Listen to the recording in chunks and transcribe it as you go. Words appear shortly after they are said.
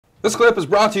This clip is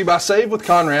brought to you by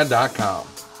SaveWithConrad.com.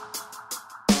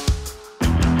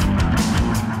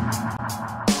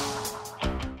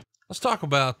 Let's talk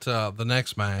about the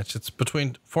next match. It's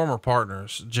between former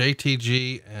partners,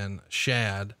 JTG and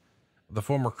Shad. The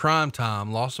former Crime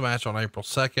Time lost the match on April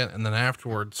 2nd, and then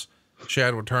afterwards,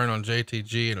 Shad would turn on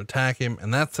JTG and attack him,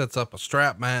 and that sets up a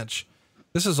strap match.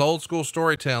 This is old school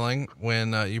storytelling.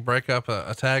 When you break up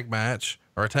a tag match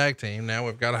or a tag team, now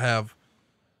we've got to have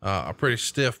a pretty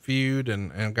stiff feud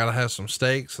and got to have some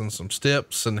stakes and some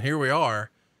steps. And here we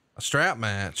are, a strap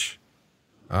match.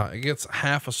 It gets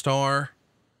half a star.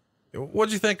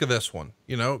 What'd you think of this one?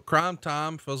 You know, Crime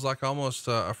Time feels like almost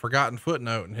a forgotten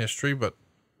footnote in history, but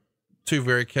two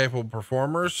very capable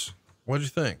performers. What'd you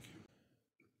think?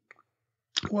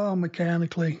 Well,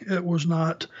 mechanically it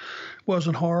wasn't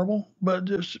horrible, but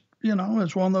just, you know,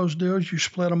 it's one of those deals. You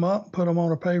split them up, put them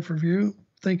on a pay-per-view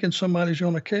thinking somebody's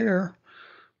going to care.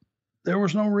 There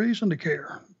was no reason to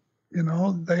care. You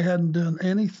know, they hadn't done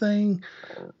anything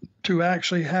to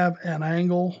actually have an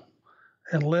angle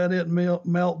and let it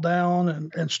melt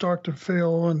down and start to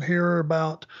feel and hear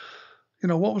about, you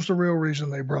know, what was the real reason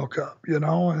they broke up, you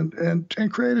know,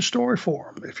 and create a story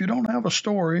for them. If you don't have a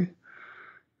story,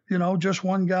 you know, just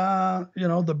one guy, you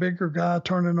know, the bigger guy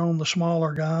turning on the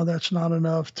smaller guy, that's not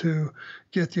enough to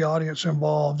get the audience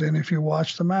involved. And if you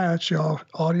watch the match, the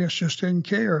audience just didn't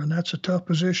care. And that's a tough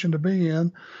position to be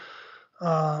in.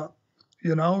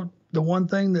 You know, the one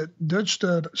thing that did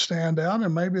stand out,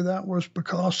 and maybe that was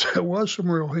because there was some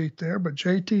real heat there, but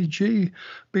JTG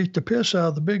beat the piss out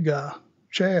of the big guy,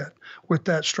 Shad, with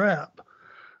that strap.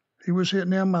 He was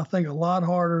hitting him, I think, a lot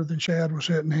harder than Shad was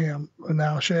hitting him. And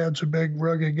now Shad's a big,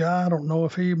 rugged guy. I don't know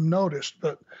if he even noticed,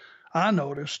 but I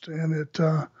noticed. And it,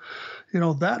 you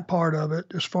know, that part of it,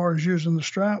 as far as using the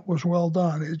strap, was well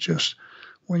done. It just,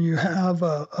 when you have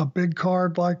a big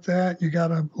card like that, you got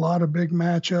a lot of big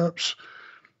matchups.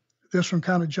 This one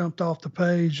kind of jumped off the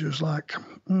page. Is like,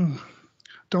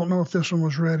 don't know if this one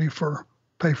was ready for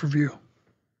pay-per-view.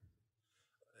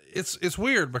 It's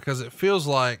weird because it feels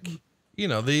like, you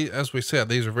know, as we said,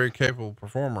 these are very capable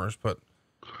performers, but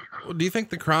do you think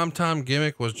the Crime Time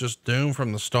gimmick was just doomed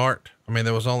from the start? I mean,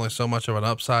 there was only so much of an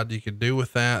upside you could do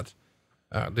with that.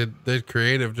 Did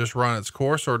creative just run its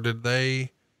course, or did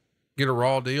they get a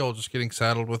raw deal just getting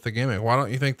saddled with the gimmick? Why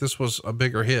don't you think this was a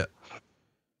bigger hit?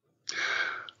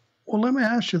 Well, let me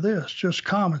ask you this, just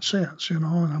common sense, you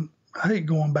know, and I hate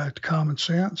going back to common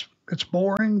sense. It's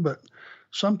boring, but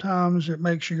sometimes it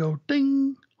makes you go,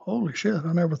 ding, holy shit,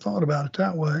 I never thought about it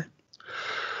that way.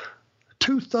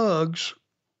 Two thugs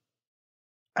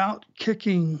out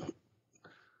kicking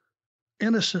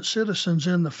innocent citizens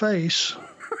in the face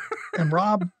and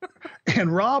robbing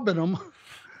them.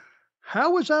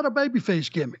 How is that a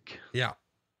babyface gimmick? Yeah.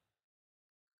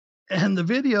 And the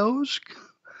videos,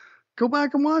 go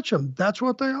back and watch them. That's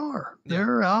what they are. Yeah.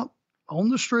 They're out on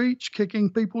the streets,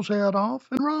 kicking people's head off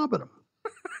and robbing them.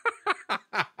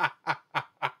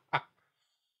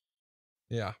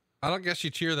 Yeah. I don't guess you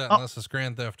cheer that unless it's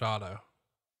Grand Theft Auto.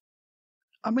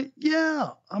 I mean,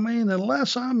 yeah. I mean,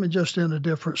 unless I'm just in a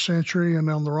different century and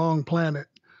on the wrong planet,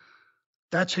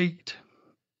 that's heat.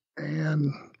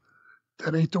 And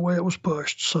that ain't the way it was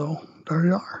pushed. So there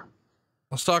you are.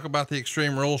 Let's talk about the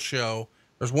Extreme Rules show.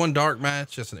 There's one dark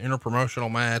match. It's an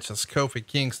interpromotional match. It's Kofi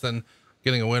Kingston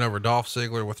getting a win over Dolph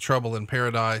Ziggler with Trouble in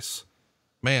Paradise.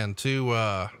 Man, two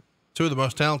of the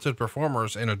most talented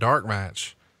performers in a dark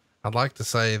match. I'd like to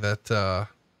say that,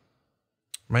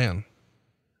 man,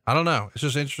 I don't know. It's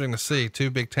just interesting to see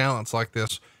two big talents like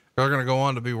this. They're going to go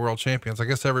on to be world champions. I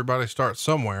guess everybody starts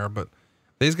somewhere, but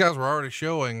these guys were already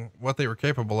showing what they were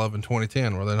capable of in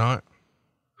 2010, were they not?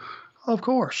 Of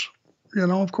course. You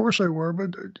know, of course they were,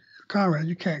 but Conrad,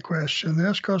 you can't question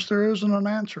this because there isn't an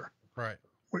answer. Right.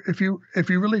 If you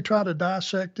really try to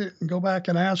dissect it and go back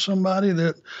and ask somebody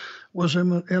that was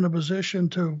in a position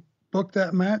to book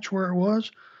that match where it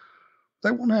was, they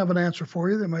won't have an answer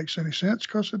for you that makes any sense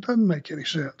because it doesn't make any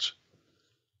sense.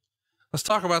 Let's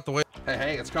talk about the way.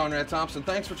 Hey, it's Conrad Thompson.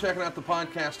 Thanks for checking out the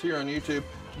podcast here on YouTube.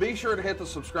 Be sure to hit the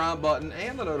subscribe button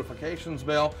and the notifications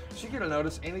bell so you get a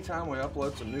notice anytime we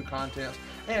upload some new content.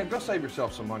 And go save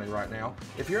yourself some money right now.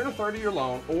 If you're in a 30-year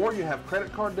loan or you have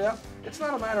credit card debt, it's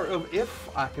not a matter of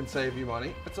if I can save you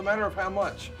money. It's a matter of how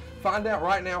much. Find out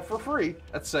right now for free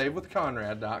at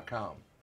SaveWithConrad.com.